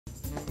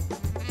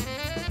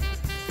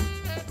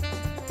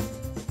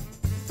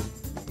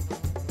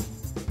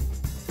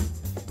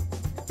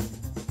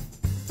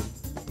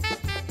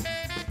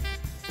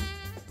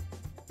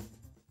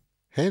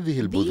هذه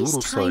البذور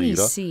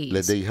الصغيرة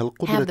لديها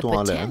القدرة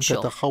على أن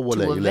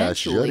تتحول إلى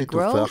أشجار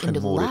تفاح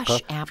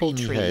مورقة في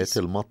نهاية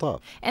المطاف،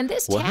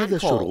 وهذا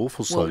الشرغوف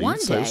الصغير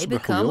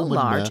سيصبح يوما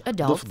ما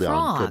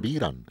ضفدعا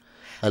كبيرا.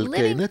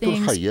 الكائنات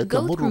الحية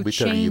تمر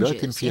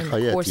بتغييرات في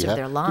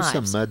حياتها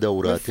تسمى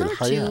دورات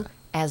الحياة.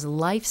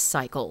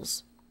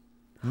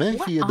 ما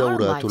هي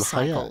دورات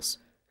الحياة؟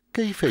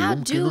 كيف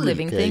يمكن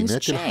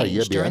للكائنات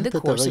الحية بأن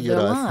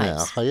تتغير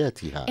أثناء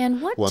حياتها؟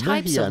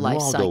 وما هي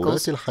أنواع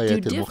دورات الحياة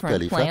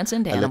المختلفة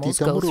التي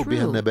تمر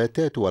بها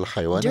النباتات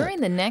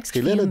والحيوانات؟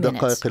 خلال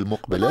الدقائق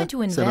المقبلة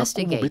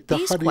سنقوم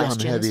بالتحري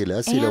عن هذه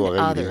الأسئلة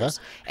وغيرها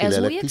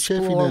خلال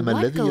اكتشافنا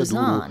ما الذي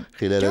يدور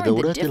خلال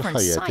دورات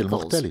الحياة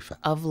المختلفة.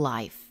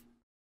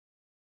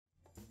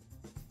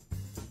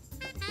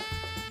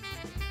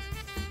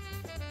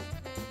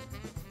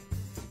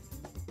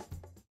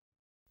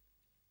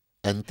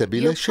 أنت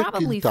بلا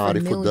شك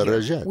تعرف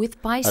الدراجات.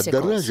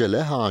 الدراجة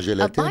لها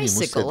عجلتان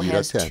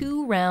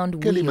مستديرتان.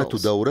 كلمة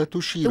دورة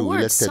تشير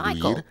إلى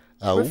التدوير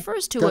أو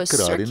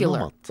تكرار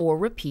النمط.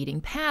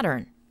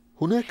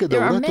 هناك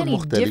دورات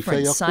مختلفة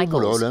يقوم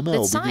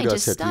العلماء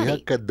بدراستها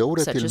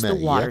كالدورة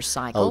المائية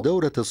أو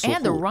دورة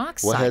الصخور،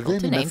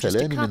 وهذان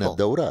مثلان من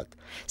الدورات.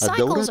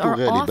 الدورات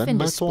غالبا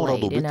ما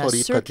تعرض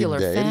بطريقة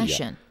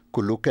دائرية.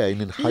 كل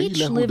كائن حي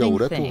له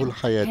دورته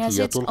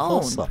الحياتية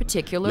الخاصة،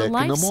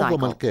 لكن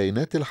معظم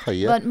الكائنات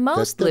الحية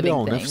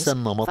تتبع نفس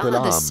النمط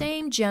العام،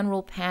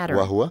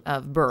 وهو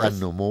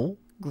النمو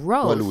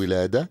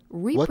والولادة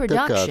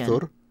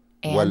والتكاثر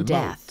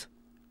والموت.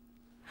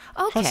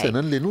 حسنا،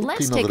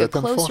 لنلقي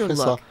نظرة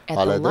فاحصة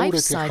على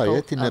دورة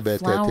حياة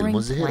النباتات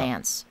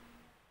المزهرة.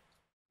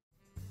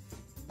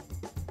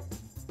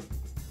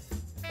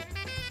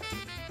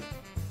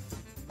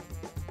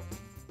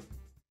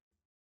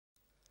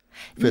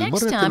 في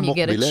المرة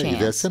المقبلة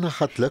إذا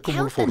سنحت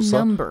لكم الفرصة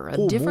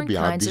قوموا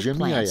بعد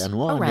جميع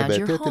أنواع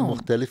النباتات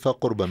المختلفة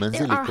قرب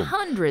منزلكم.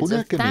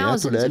 هناك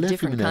مئات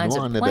الآلاف من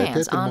أنواع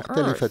النباتات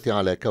المختلفة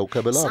على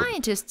كوكب الأرض.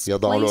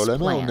 يضع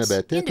العلماء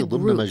النباتات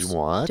ضمن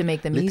مجموعات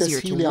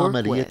لتسهيل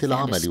عملية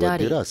العمل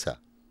والدراسة.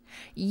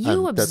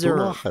 أنت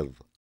تلاحظ.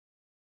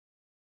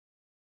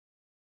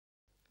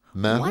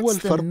 ما هو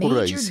الفرق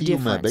الرئيسي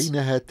ما بين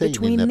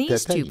هاتين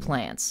النباتين؟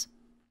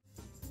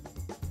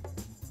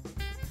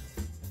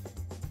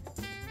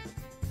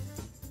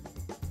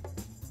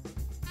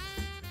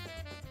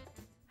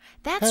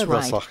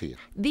 هذا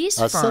صحيح.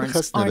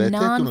 السرخس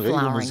نباتات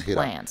غير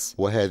مزهرة،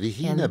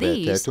 وهذه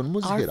نباتات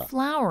مزهرة.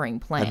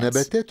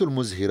 النباتات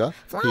المزهرة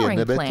هي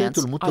النباتات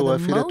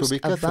المتوافرة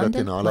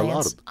بكثرة على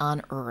الأرض.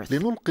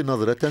 لنلقي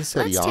نظرة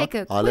سريعة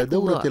على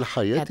دورة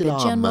الحياة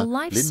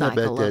العامة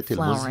للنباتات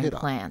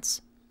المزهرة.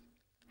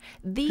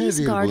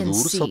 هذه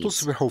البذور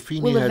ستصبح في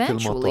نهاية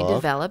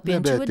المطاف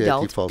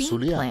نباتات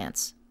فاصولياء.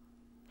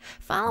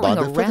 بعد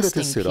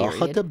فترة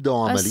الصراحة تبدأ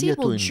عملية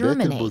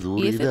إنبات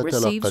البذور إذا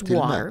تلقت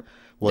الماء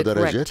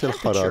ودرجات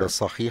الحرارة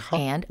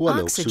الصحيحة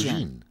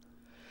والأكسجين.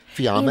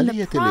 في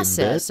عملية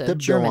الإنبات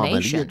تبدأ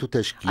عملية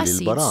تشكيل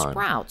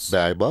البراعم.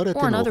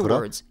 بعبارة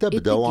أخرى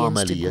تبدأ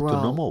عملية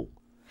النمو.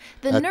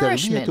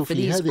 التغذية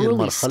في هذه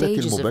المرحلة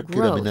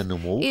المبكرة من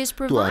النمو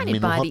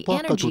تؤمنها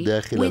الطاقة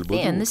داخل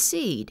البذور.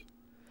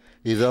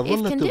 إذا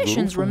ظلت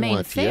الظروف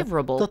مواتية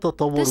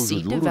تتطور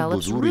جذور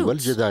البذور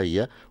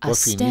والجذعية،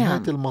 وفي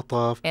نهاية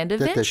المطاف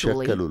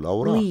تتشكل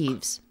الأوراق.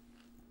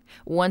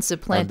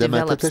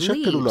 عندما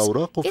تتشكل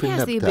الأوراق في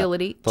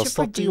النبتة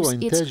تستطيع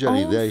إنتاج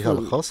غذائها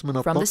الخاص من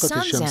الطاقة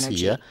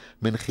الشمسية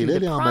من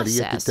خلال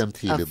عملية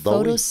التمثيل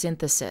الضوئي.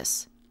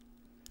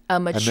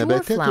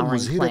 النباتات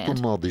المزهرة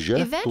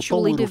الناضجة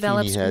تطور في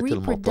نهاية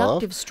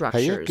المطاف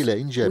هياكل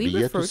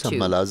إنجابية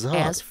تسمى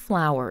الأزهار.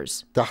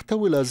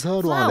 تحتوي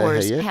الأزهار على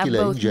هياكل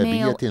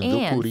إنجابية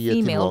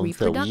ذكورية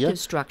وأنثوية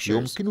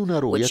يمكننا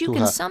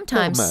رؤيتها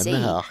رغم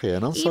أنها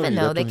أحيانا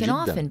صغيرة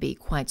جدا.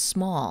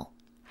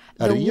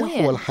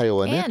 الرياح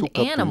والحيوانات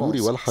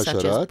كالطيور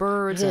والحشرات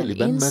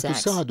غالبا ما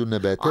تساعد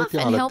النباتات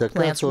على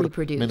التكاثر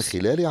من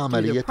خلال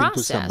عملية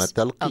تسمى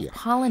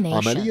التلقيح.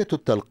 عملية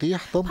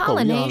التلقيح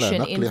تنطوي على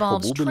نقل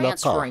حبوب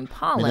اللقاح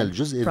من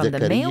الجزء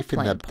الذكري في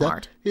النبتة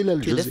إلى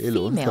الجزء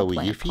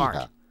الأنثوي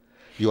فيها.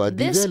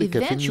 يؤدي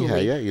ذلك في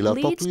النهاية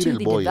إلى تطوير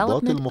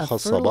البويضات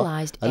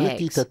المخصبة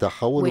التي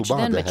تتحول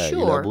بعدها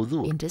إلى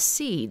بذور.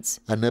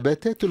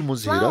 النباتات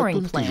المزهرة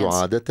تنتج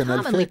عادة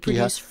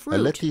الفاكهة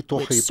التي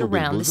تحيط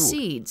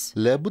بالبذور.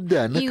 لا بد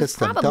أنك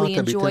استمتعت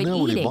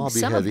بتناول بعض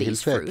هذه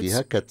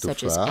الفاكهة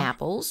كالتفاح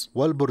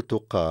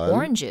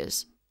والبرتقال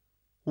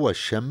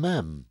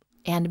والشمام.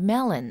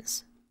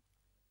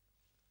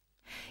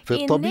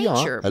 في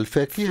الطبيعة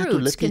الفاكهة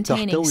التي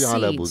تحتوي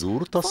على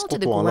بذور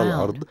تسقط على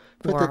الأرض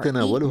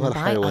فتتناولها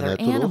الحيوانات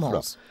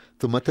الأخرى،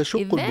 ثم تشق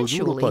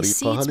البذور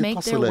طريقها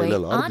لتصل إلى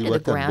الأرض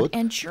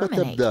وتنبت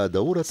فتبدأ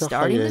دورة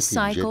حياة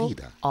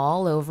جديدة.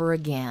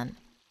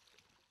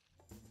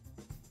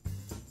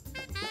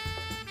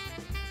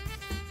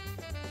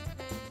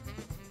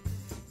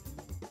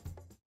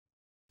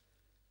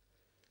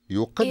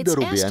 يقدر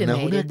بأن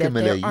هناك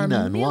ملايين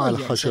أنواع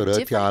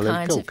الحشرات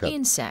على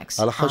الكوكب.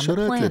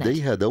 الحشرات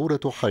لديها دورة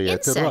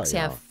حياة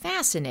رائعة.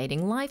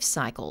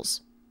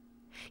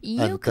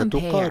 أنت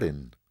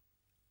تقارن.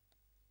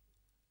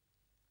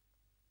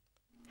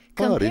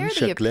 قارن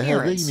شكل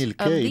هذين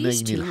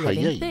الكائنين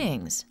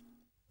الحيين.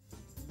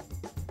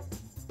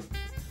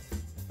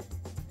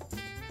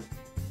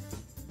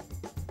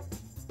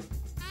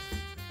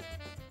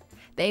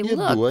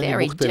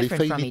 يبدوان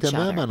مختلفين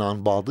تماما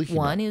عن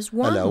بعضهما.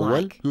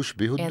 الأول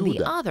يشبه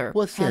الدودة،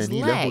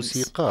 والثاني له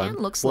سيقان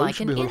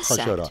ويشبه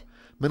الحشرة.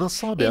 من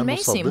الصعب أن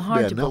نصدق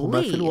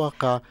بأنهما في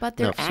الواقع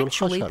نفس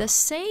الحشرة،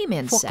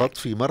 فقط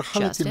في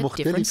مرحلة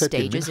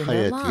مختلفة من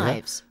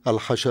حياتها.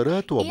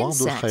 الحشرات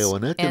وبعض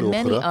الحيوانات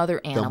الأخرى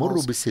تمر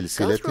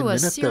بسلسلة من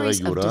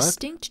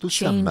التغيرات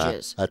تسمى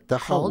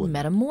التحول.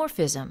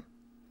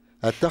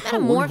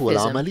 التحول هو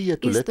العملية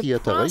التي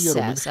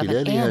يتغير من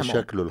خلالها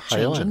شكل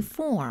الحيوان.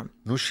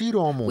 نشير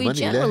عموما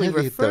إلى هذه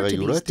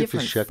التغيرات في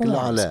الشكل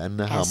على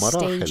أنها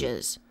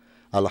مراحل.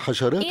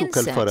 الحشرات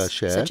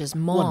كالفراشات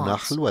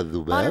والنحل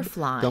والذباب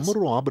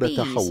تمر عبر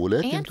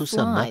تحولات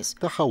تسمى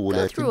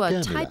تحولات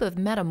كاملة.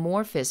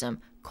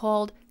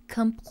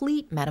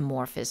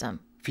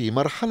 في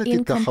مرحلة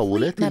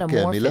التحولات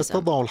الكاملة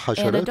تضع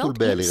الحشرات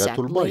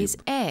البالغة البيض،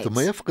 ثم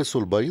يفقس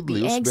البيض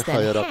ليصبح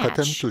يرقة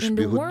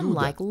تشبه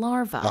الدودة.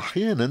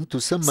 أحيانا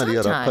تسمى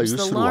اليرقة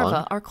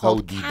يسرعا أو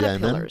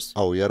ديدانا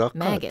أو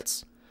يرقات.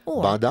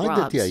 بعد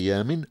عدة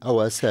أيام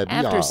أو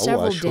أسابيع أو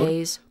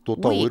أشهر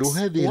تطور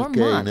هذه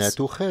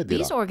الكائنات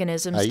خادرة،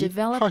 أي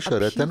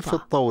حشرة في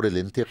الطور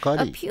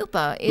الانتقالي.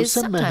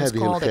 تسمى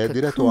هذه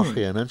الخادرة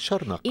أحيانا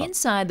شرنقة.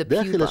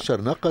 داخل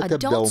الشرنقة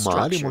تبدأ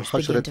معالم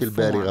الحشرة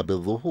البالغة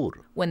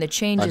بالظهور.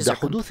 عند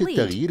حدوث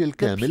التغيير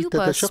الكامل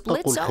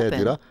تتشقق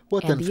الخادرة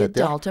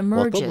وتنفتح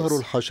وتظهر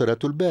الحشرة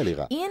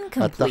البالغة.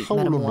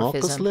 التحول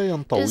الناقص لا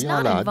ينطوي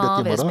على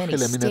عدة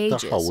مراحل من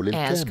التحول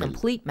الكامل.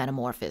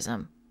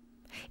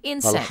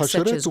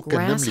 الحشرات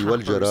كالنمل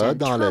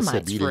والجراد على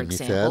سبيل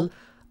المثال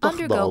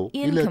تخضع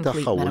إلى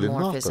تحول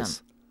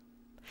ناقص.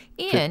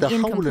 في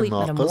التحول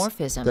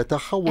الناقص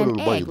تتحول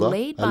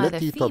البيضة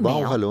التي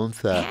تضعها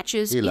الأنثى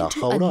إلى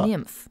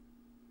حوراء.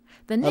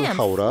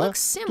 الحوراء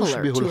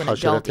تشبه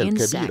الحشرة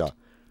الكبيرة،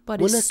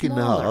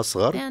 ولكنها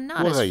أصغر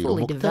وغير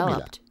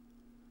مكتملة.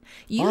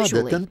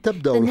 عادة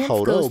تبدأ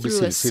الحوراء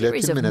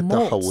بسلسلة من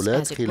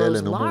التحولات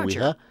خلال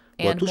نموها،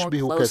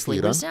 وتشبه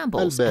كثيرا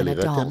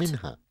البالغة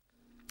منها.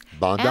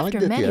 بعد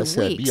عدة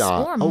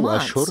أسابيع أو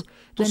أشهر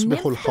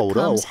تصبح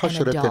الحوراء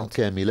حشرة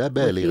كاملة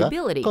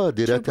بالغة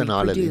قادرة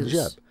على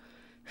الإنجاب.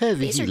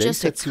 هذه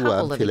ليست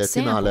سوى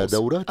أمثلة على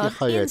دورات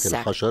حياة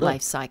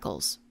الحشرات.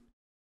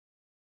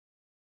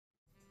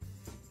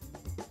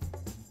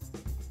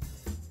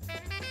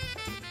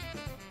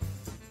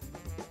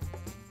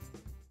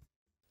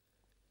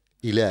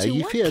 إلى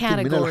أي فئة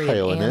من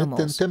الحيوانات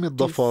تنتمي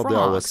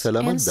الضفادع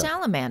والسلمندر؟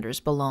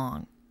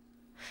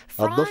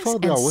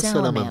 الضفادع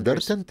والسلمندر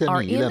تنتمي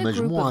إلى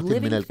مجموعة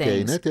من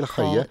الكائنات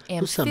الحية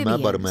تسمى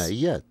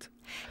برمائيات.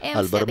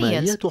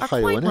 البرمائيات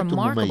حيوانات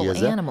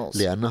مميزة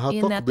لأنها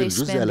تقضي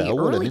الجزء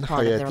الأول من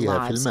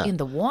حياتها في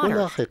الماء،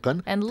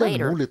 ولاحقا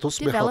تنمو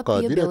لتصبح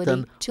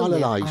قادرة على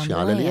العيش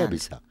على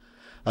اليابسة.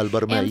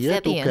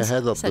 البرمائيات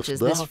كهذا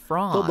الضفدع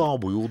تضع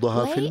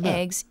بيوضها في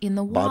الماء.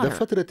 بعد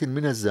فترة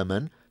من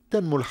الزمن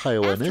تنمو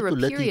الحيوانات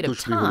التي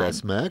تشبه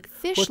الأسماك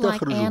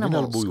وتخرج من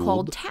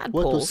البيوض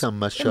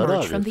وتسمى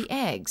الشراغف.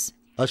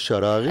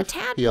 الشراغف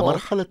هي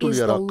مرحلة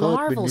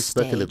اليرقات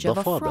بالنسبة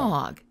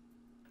للضفادع.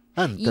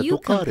 أنت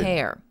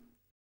تقارن.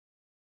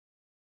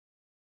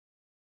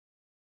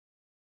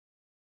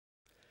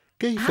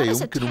 كيف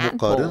يمكن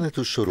مقارنة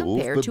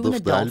الشرغوف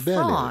بالضفدع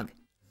البالغ؟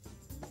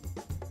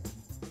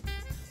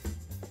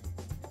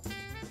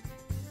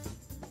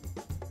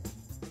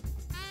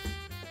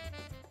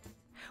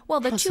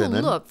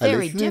 حسناً،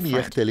 الاثنان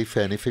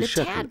يختلفان في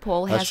الشكل.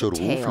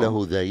 الشرغوف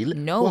له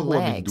ذيل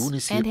وهو من دون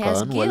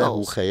سيقان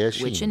وله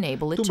خياشيم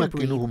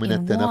تمكنه من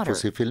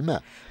التنفس في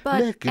الماء،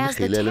 لكن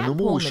خلال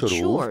نمو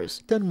الشرغوف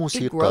تنمو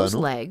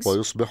سيقانه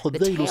ويصبح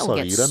الذيل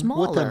صغيراً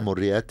وتنمو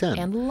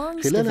الرئتان.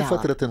 خلال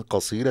فترة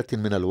قصيرة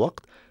من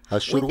الوقت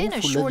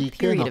الشرغوف الذي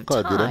كان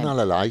قادراً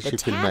على العيش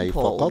في الماء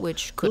فقط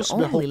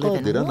يصبح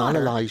قادراً على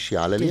العيش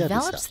على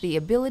اليابسة.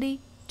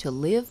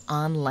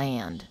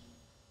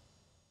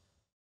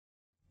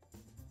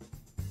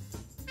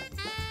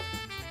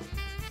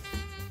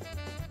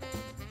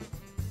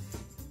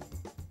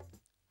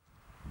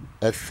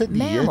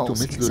 الثدييات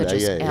مثل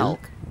الأيائل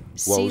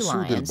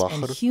وأسود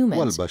البحر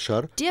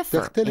والبشر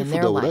تختلف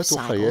دورات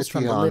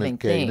حياتها عن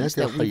الكائنات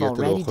الحية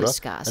الأخرى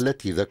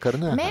التي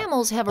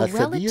ذكرناها.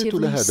 الثدييات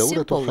لها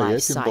دورة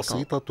حياة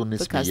بسيطة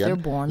نسبيا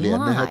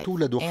لأنها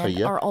تولد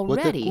حية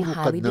وتكون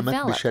قد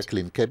نمت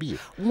بشكل كبير.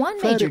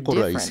 فارق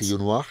رئيسي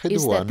واحد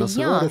هو أن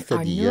صغار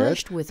الثدييات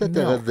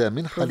تتغذى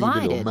من حليب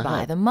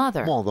الأمهات.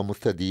 معظم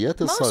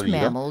الثدييات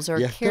الصغيرة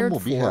يهتم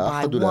بها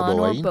أحد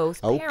الأبوين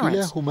أو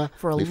كلاهما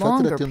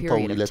لفترة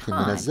طويلة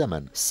من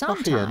الزمن،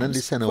 أحيانا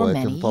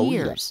لسنوات طويلة.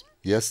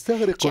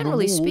 يستغرق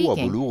النمو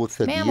وبلوغ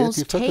الثدييات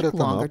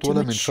فترة أطول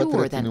من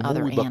فترة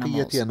نمو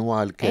بقية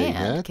أنواع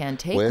الكائنات،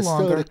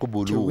 ويستغرق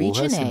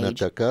بلوغها سن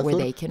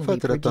التكاثر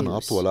فترة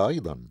أطول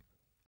أيضا.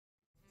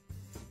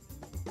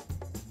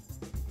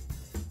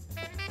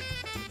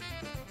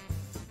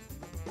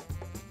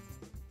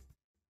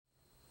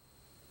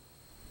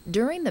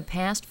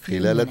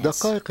 خلال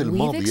الدقائق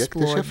الماضية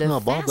اكتشفنا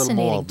بعض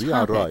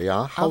المواضيع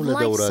الرائعة حول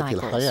دورات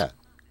الحياة.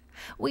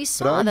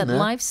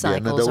 رأينا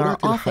بأن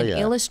دورات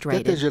الحياة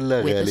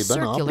تتجلى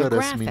غالبا عبر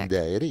رسم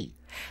دائري،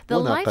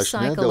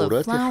 وناقشنا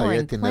دورات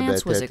حياة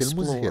النباتات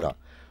المزهرة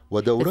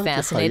ودورات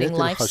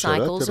حياة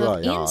الحشرات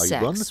الرائعة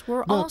أيضا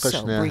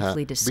ناقشناها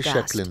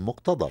بشكل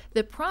مقتضب.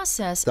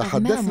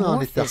 تحدثنا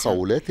عن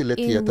التحولات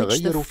التي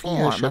يتغير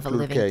فيها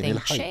شكل الكائن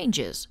الحي،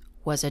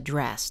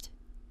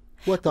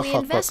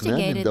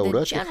 وتحققنا من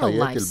دورات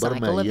حياة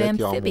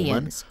البرمائيات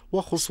عموما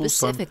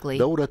وخصوصا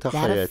دورة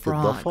حياة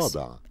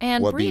الضفادع،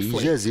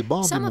 وبإيجاز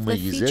بعض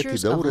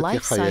مميزات دورة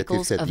حياة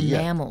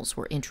الثدييات.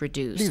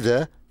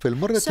 لذا في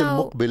المرة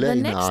المقبلة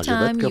إن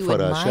أعجبتك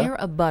فراشة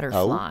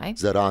أو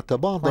زرعت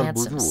بعض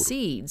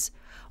البذور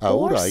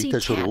أو رأيت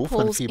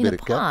شرغوفا في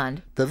بركة،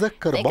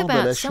 تذكر بعض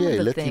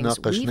الأشياء التي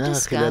ناقشناها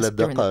خلال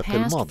الدقائق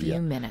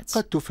الماضية.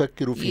 قد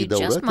تفكر في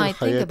دورات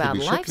الحياة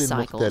بشكل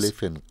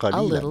مختلف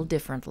قليلا.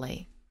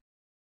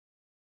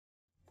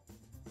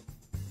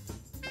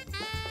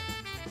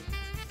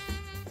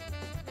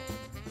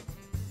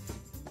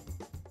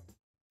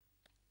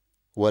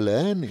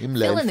 والآن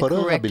املأ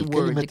الفراغ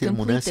بالكلمة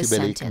المناسبة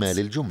لإكمال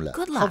الجملة.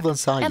 حظا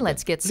سعيدا.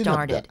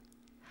 لنبدأ.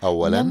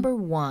 أولا،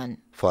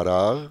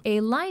 فراغ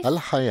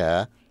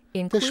الحياة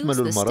تشمل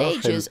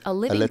المراحل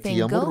التي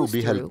يمر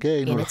بها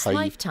الكائن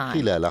الحي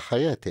خلال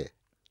حياته.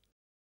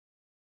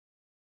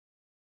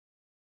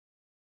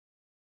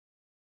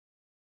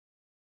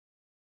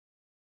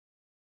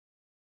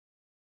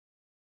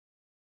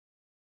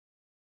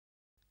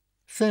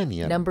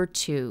 ثانيا،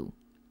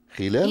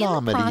 خلال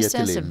عملية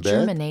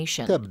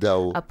الإنبات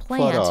تبدأ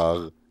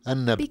فراغ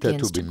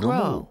النبتة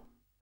بالنمو.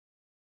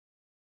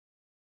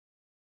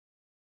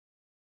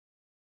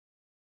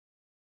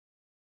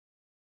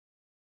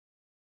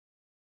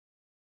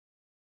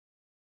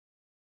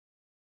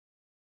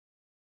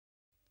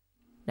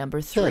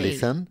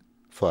 ثالثا،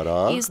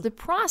 فراغ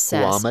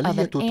هو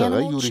عملية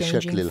تغير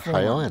شكل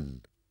الحيوان.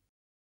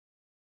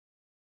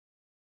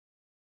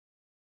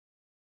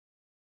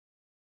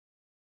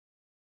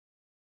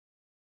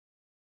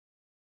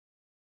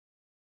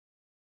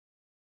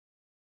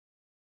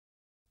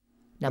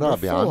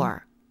 رابعا،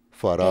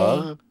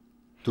 فراغ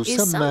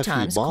تسمى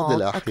في بعض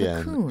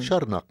الأحيان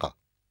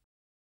شرنقة.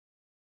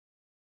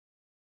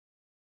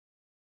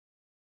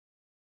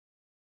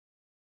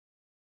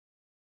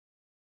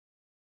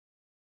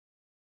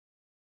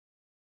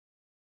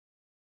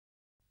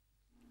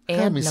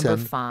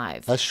 خامسا،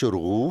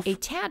 الشرغوف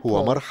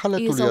هو مرحلة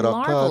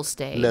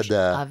اليرقات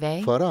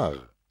لدى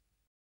فراغ.